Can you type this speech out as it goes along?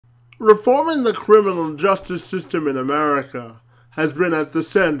Reforming the criminal justice system in America has been at the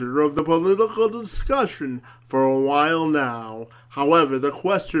center of the political discussion for a while now. However, the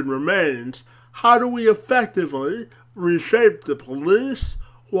question remains, how do we effectively reshape the police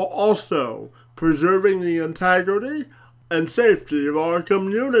while also preserving the integrity and safety of our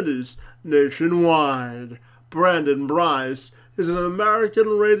communities nationwide? Brandon Brice is an American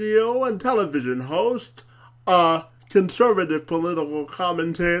radio and television host, a conservative political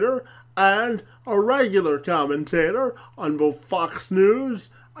commentator, and a regular commentator on both Fox News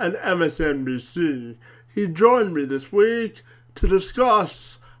and MSNBC. He joined me this week to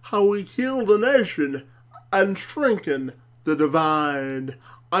discuss how we heal the nation and strengthen the divide.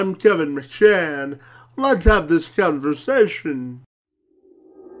 I'm Kevin McShann. Let's have this conversation.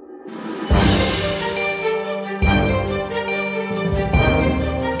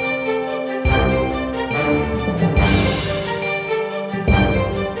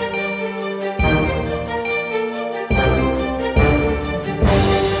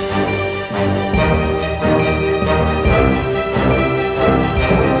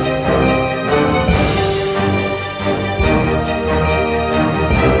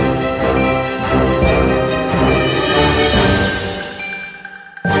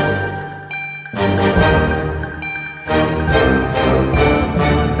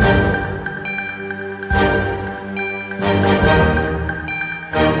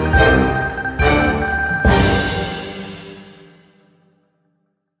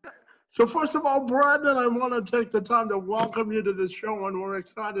 So first of all, Brandon, I want to take the time to welcome you to the show, and we're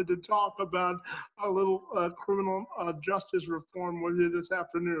excited to talk about a little criminal justice reform with you this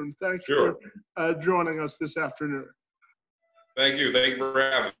afternoon. Thanks for joining us this afternoon. Thank you. Thank you for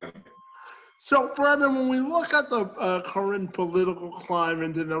having me. So, Brandon, when we look at the current political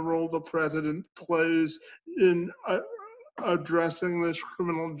climate and the role the president plays in addressing this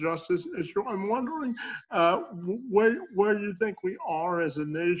criminal justice issue, I'm wondering where you think we are as a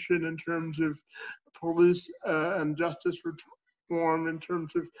nation in terms of police and justice reform, in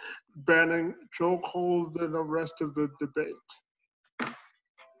terms of banning chokeholds and the rest of the debate.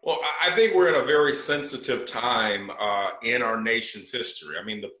 Well, I think we're in a very sensitive time in our nation's history. I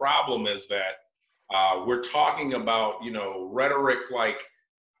mean, the problem is that we're talking about, rhetoric like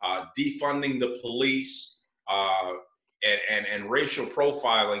defunding the police, and racial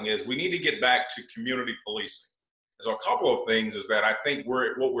profiling. Is we need to get back to community policing. So a couple of things is that I think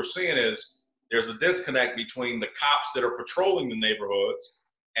what we're seeing is there's a disconnect between the cops that are patrolling the neighborhoods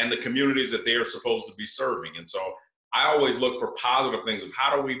and the communities that they are supposed to be serving. And so I always look for positive things of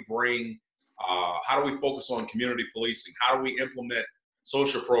how do we focus on community policing? How do we implement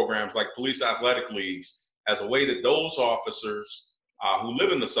social programs like police athletic leagues as a way that those officers who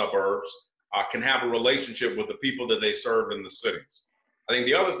live in the suburbs can have a relationship with the people that they serve in the cities. I think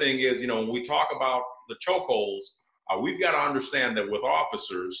the other thing is, when we talk about the chokeholds, we've got to understand that with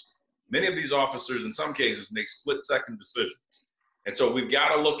officers, many of these officers in some cases make split-second decisions. And so we've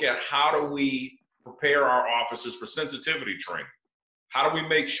got to look at how do we prepare our officers for sensitivity training? How do we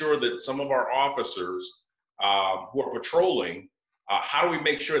make sure that some of our officers who are patrolling, how do we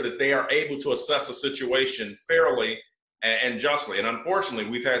make sure that they are able to assess a situation fairly and justly? And unfortunately,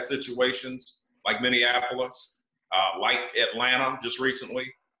 we've had situations like Minneapolis, like Atlanta just recently,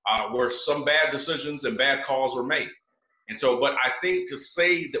 where some bad decisions and bad calls were made. And so, but I think to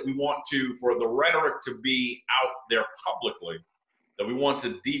say that we want for the rhetoric to be out there publicly, that we want to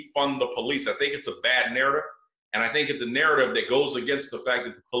defund the police, I think it's a bad narrative. And I think it's a narrative that goes against the fact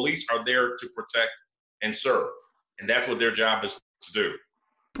that the police are there to protect and serve. And that's what their job is to do.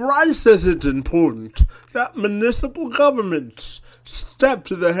 Brice says it's important that municipal governments step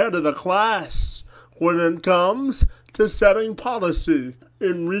to the head of the class when it comes to setting policy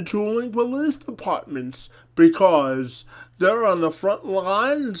in retooling police departments, because they're on the front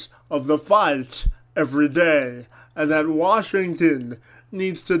lines of the fight every day, and that Washington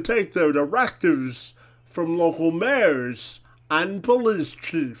needs to take their directives from local mayors and police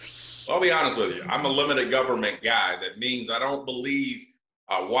chiefs. I'll be honest with you. I'm a limited government guy. That means I don't believe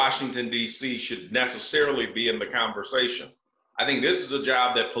Washington, D.C. should necessarily be in the conversation. I think this is a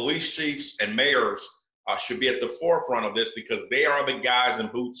job that police chiefs and mayors should be at the forefront of this, because they are the guys in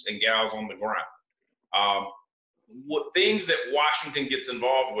boots and gals on the ground. What things that Washington gets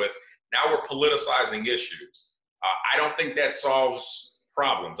involved with, now we're politicizing issues. I don't think that solves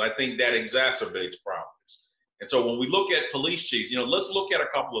problems. I think that exacerbates problems. And so when we look at police chiefs, let's look at a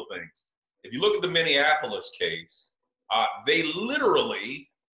couple of things. If you look at the Minneapolis case, they literally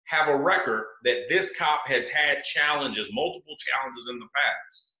have a record that this cop has had multiple challenges in the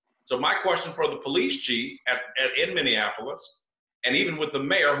past. So my question for the police chief in Minneapolis and even with the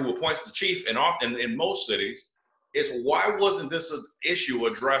mayor who appoints the chief, and often in most cities, is why wasn't this an issue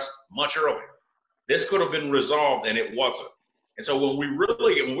addressed much earlier? This could have been resolved, and it wasn't. And so when we're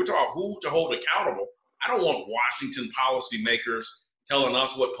talking about who to hold accountable, I don't want Washington policymakers telling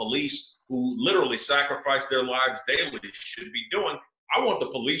us what police who literally sacrifice their lives daily should be doing. I want the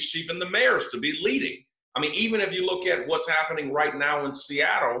police chief and the mayors to be leading. I mean, even if you look at what's happening right now in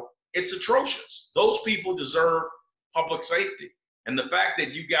Seattle, it's atrocious. Those people deserve public safety. And the fact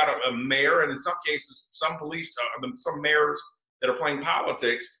that you've got a mayor, and in some cases, some mayors that are playing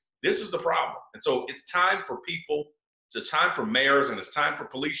politics, this is the problem. And so it's time for mayors, and it's time for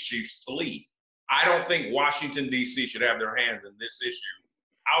police chiefs to lead. I don't think Washington, D.C. should have their hands in this issue,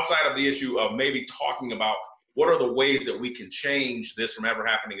 outside of the issue of maybe talking about what are the ways that we can change this from ever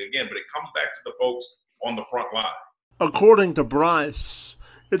happening again. But it comes back to the folks on the front line. According to Brice,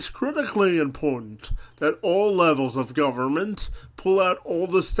 it's critically important that all levels of government pull out all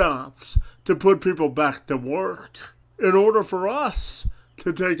the stops to put people back to work in order for us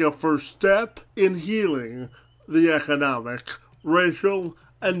to take a first step in healing the economic, racial,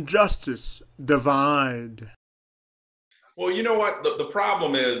 and justice divide. Well, you know what? The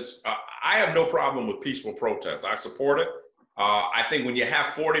problem is, I have no problem with peaceful protests. I support it. I think when you have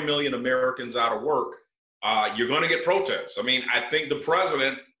 40 million Americans out of work, you're going to get protests. I mean, I think the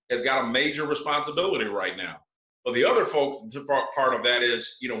president has got a major responsibility right now. But the other part of that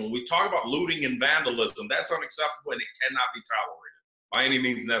is, when we talk about looting and vandalism, that's unacceptable, and it cannot be tolerated by any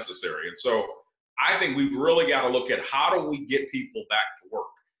means necessary. And so I think we've really got to look at how do we get people back to work.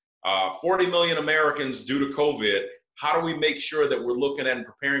 40 million Americans due to COVID. How do we make sure that we're looking at and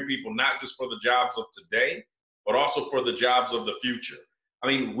preparing people not just for the jobs of today, but also for the jobs of the future? I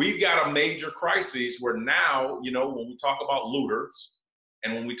mean, we've got a major crisis where now, when we talk about looters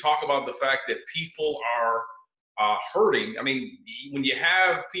and when we talk about the fact that people are hurting, I mean, when you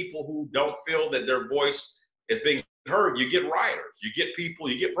have people who don't feel that their voice is being heard, you get rioters, you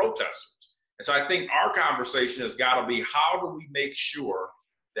get protesters. And so I think our conversation has got to be, how do we make sure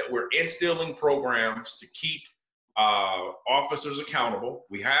that we're instilling programs to keep officers accountable?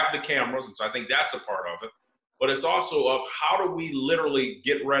 We have the cameras, and so I think that's a part of it. But it's also of how do we literally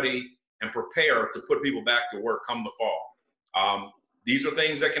get ready and prepare to put people back to work come the fall. These are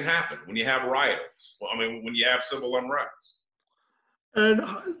things that can happen when you have riots. When you have civil unrest. And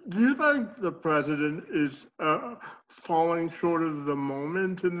do you think the president is falling short of the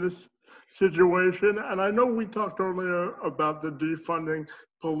moment in this situation? And I know we talked earlier about the defunding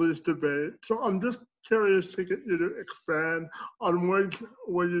police debate. So I'm just curious to get you to expand on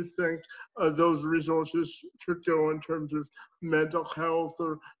where you think those resources should go in terms of mental health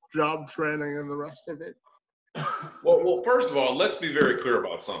or job training and the rest of it. Well, first of all, let's be very clear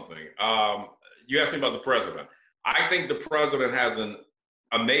about something. You asked me about the president. I think the president has an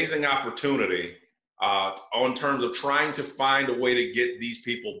amazing opportunity on terms of trying to find a way to get these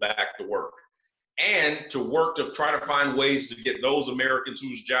people back to work, and to work to try to find ways to get those Americans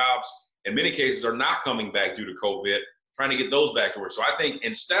whose jobs in many cases are not coming back due to COVID, trying to get those back to work. So I think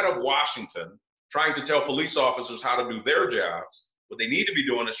instead of Washington trying to tell police officers how to do their jobs, what they need to be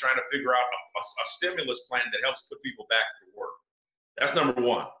doing is trying to figure out a stimulus plan that helps put people back to work. That's number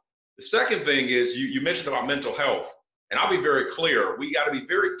one. The second thing is you mentioned about mental health, and I'll be very clear. We got to be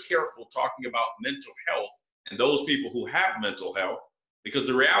very careful talking about mental health and those people who have mental health, because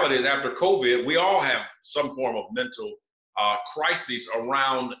the reality is after COVID, we all have some form of mental crises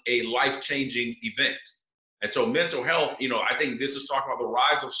around a life-changing event. And so mental health, I think this is talking about the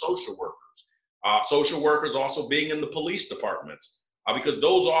rise of social workers. Social workers also being in the police departments, because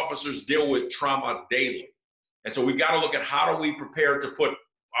those officers deal with trauma daily. And so we've got to look at how do we prepare to put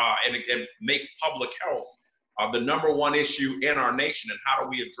and make public health the number one issue in our nation, and how do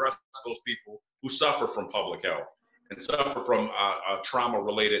we address those people who suffer from public health and suffer from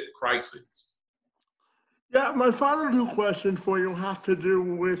trauma-related crises. Yeah, my final two questions for you have to do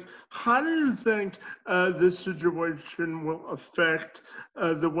with how do you think this situation will affect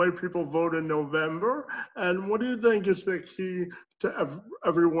the way people vote in November? And what do you think is the key to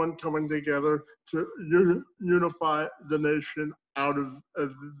everyone coming together to unify the nation out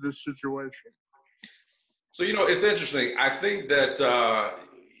of this situation? So, it's interesting. I think that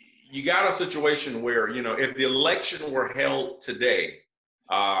you got a situation where, if the election were held today,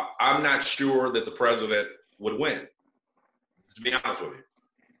 I'm not sure that the president would win, to be honest with you.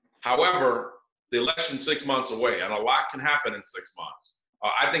 However, the election's 6 months away, and a lot can happen in 6 months.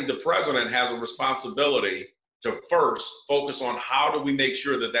 I think the president has a responsibility to first focus on how do we make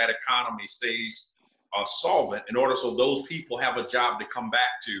sure that economy stays solvent in order so those people have a job to come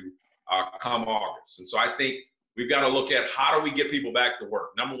back to come August. And so I think we've got to look at how do we get people back to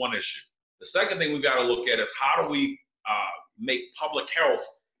work, number one issue. The second thing we've got to look at is how do we make public health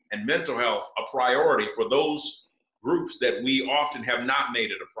and mental health a priority for those groups that we often have not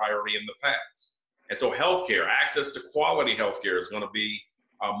made it a priority in the past. And so healthcare, access to quality healthcare is going to be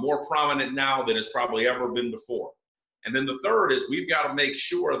more prominent now than it's probably ever been before. And then the third is we've got to make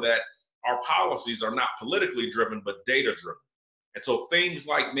sure that our policies are not politically driven, but data driven. And so things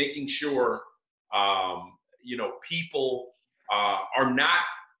like making sure, people are not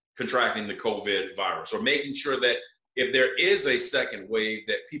contracting the COVID virus, or making sure that if there is a second wave,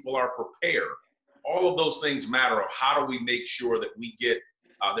 that people are prepared. All of those things matter of how do we make sure that we get,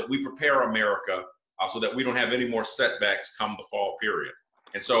 that we prepare America so that we don't have any more setbacks come the fall period.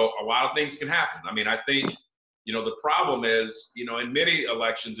 And so a lot of things can happen. I mean, I think, the problem is, in many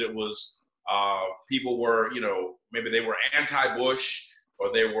elections, it was people were, maybe they were anti-Bush,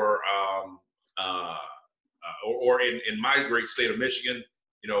 or they were, or in my great state of Michigan,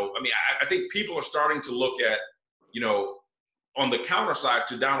 I think people are starting to look at, on the counter side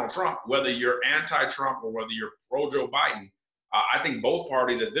to Donald Trump, whether you're anti-Trump or whether you're pro-Joe Biden, I think both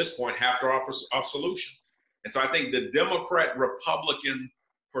parties at this point have to offer a solution. And so I think the Democrat-Republican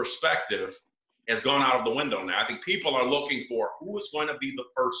perspective has gone out of the window now. I think people are looking for who is going to be the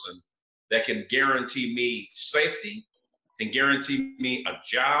person that can guarantee me safety, can guarantee me a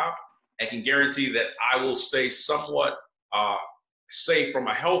job, and can guarantee that I will stay somewhat safe from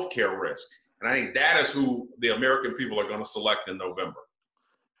a healthcare risk. And I think that is who the American people are going to select in November.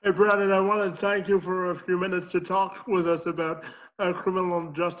 Hey, Brandon, I want to thank you for a few minutes to talk with us about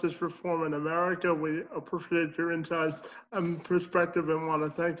criminal justice reform in America. We appreciate your insights and perspective and want to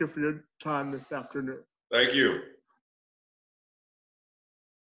thank you for your time this afternoon. Thank you.